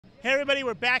Hey everybody,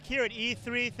 we're back here at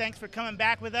E3. Thanks for coming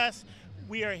back with us.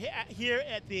 We are here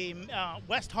at the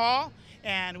West Hall,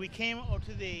 and we came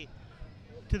to the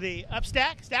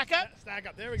Stack Up. Stack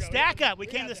Up. There we go. Stack Up. We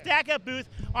came to the Stack Up booth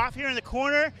off here in the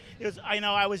corner. It was,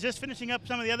 I was just finishing up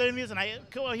some of the other interviews, and I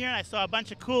go here and I saw a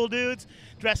bunch of cool dudes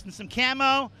dressed in some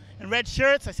camo and red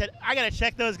shirts. I said, I got to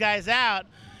check those guys out.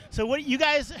 So, what you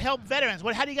guys help veterans?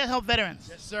 How do you guys help veterans?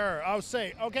 Yes, sir. I'll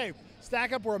say, okay.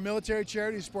 Stack Up, we're a military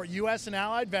charity to support U.S. and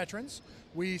allied veterans.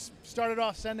 We started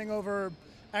off sending over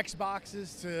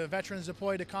Xboxes to veterans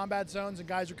deployed to combat zones and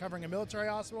guys recovering in military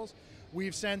hospitals.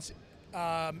 We've since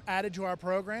added to our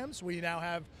programs. We now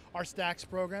have our Stacks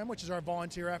program, which is our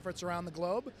volunteer efforts around the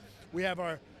globe. We have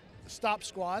our Stop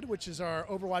Squad, which is our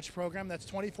Overwatch program that's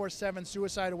 24/7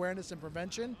 suicide awareness and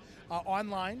prevention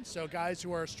online. So guys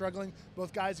who are struggling,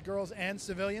 both guys, girls, and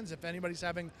civilians, if anybody's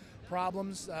having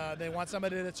problems, they want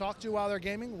somebody to talk to while they're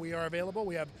gaming, we are available.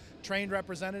 We have trained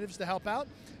representatives to help out.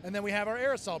 And then we have our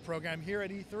Air Assault program here at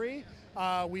E3.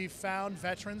 We've found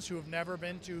veterans who have never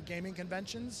been to gaming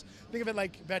conventions. Think of it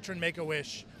like Veteran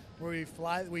Make-A-Wish, where we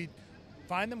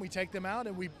find them, we take them out,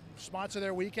 and we sponsor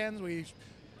their weekends. We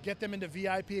get them into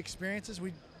VIP experiences.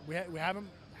 We have them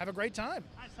have a great time.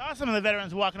 I saw some of the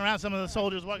veterans walking around, some of the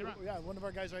soldiers walking around. Yeah, one of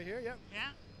our guys right here, yep. Yeah?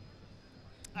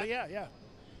 But yeah.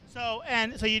 So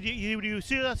you do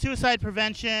suicide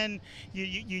prevention.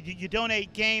 You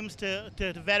donate games to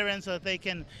veterans so that they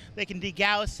can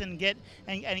degauss and get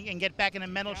back in a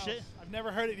mental shit. I've never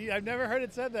heard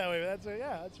it said that way. But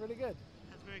that's pretty good.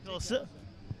 That's very cool. So,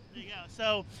 there you go.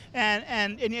 So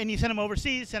and you send them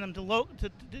overseas. Send them to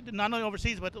not only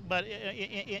overseas but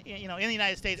in the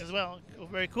United States as well.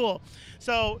 Very cool.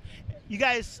 So you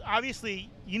guys obviously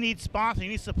you need sponsors, you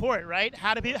need support, right?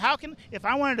 If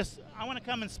I want to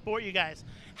come and support you guys,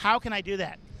 how can I do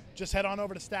that? Just head on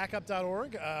over to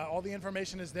stackup.org. All the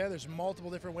information is there. There's multiple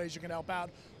different ways you can help out,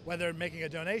 whether making a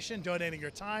donation, donating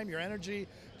your time, your energy,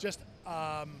 just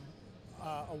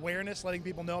awareness, letting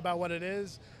people know about what it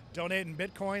is, donating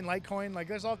Bitcoin, Litecoin,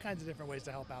 there's all kinds of different ways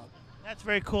to help out. That's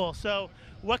very cool. So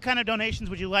what kind of donations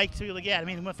would you like to get? I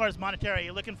mean, as far as monetary,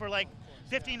 you're looking for like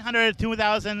 1,500,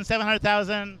 2,000,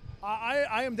 700,000?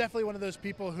 I am definitely one of those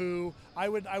people who I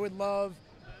would love.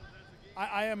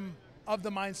 I am of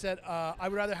the mindset I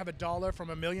would rather have $1 from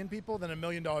 1 million people than $1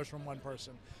 million from one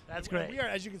person. That's great. We are,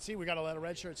 as you can see, we got a lot of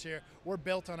red shirts here. We're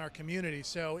built on our community,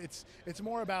 so it's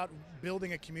more about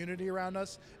building a community around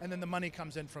us, and then the money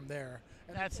comes in from there.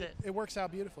 And that's it. It works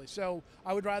out beautifully. So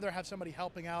I would rather have somebody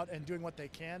helping out and doing what they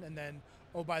can, and then,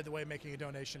 oh, by the way, making a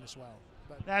donation as well.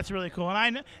 But that's really cool,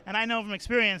 and I know from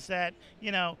experience that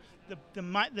the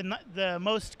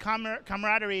most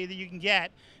camaraderie that you can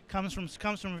get comes from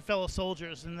fellow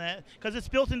soldiers, and because it's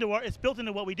built into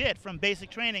what we did from basic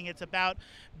training. It's about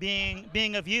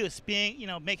being of use,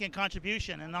 making a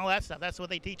contribution, and all that stuff. That's what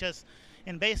they teach us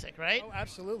in basic, right? Oh,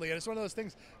 absolutely. And it's one of those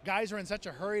things. Guys are in such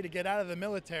a hurry to get out of the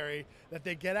military that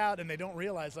they get out and they don't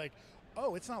realize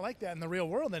oh, it's not like that in the real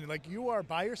world. And you are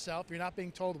by yourself. You're not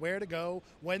being told where to go,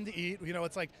 when to eat.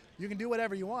 It's like you can do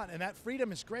whatever you want, and that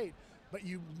freedom is great. But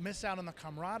you miss out on the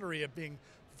camaraderie of being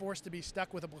forced to be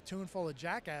stuck with a platoon full of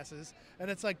jackasses. And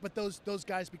it's like, but those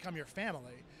guys become your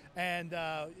family. And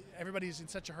everybody's in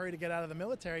such a hurry to get out of the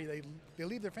military, they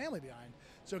leave their family behind.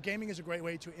 So gaming is a great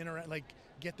way to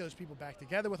get those people back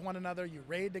together with one another. You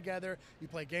raid together, you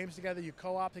play games together, you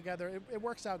co-op together. It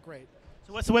works out great.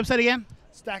 So what's the website again?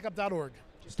 Stackup.org.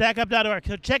 Stackup.org.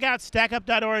 So check out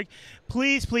stackup.org.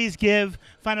 Please give.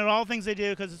 Find out all the things they do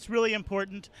because it's really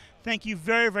important. Thank you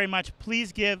very, very much.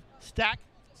 Please give.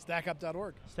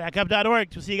 Stackup.org. Stackup.org.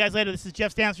 We'll see you guys later. This is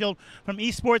Jeff Stansfield from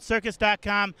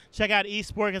esportscircus.com. Check out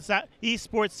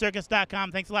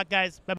esportscircus.com. Thanks a lot, guys. Bye-bye.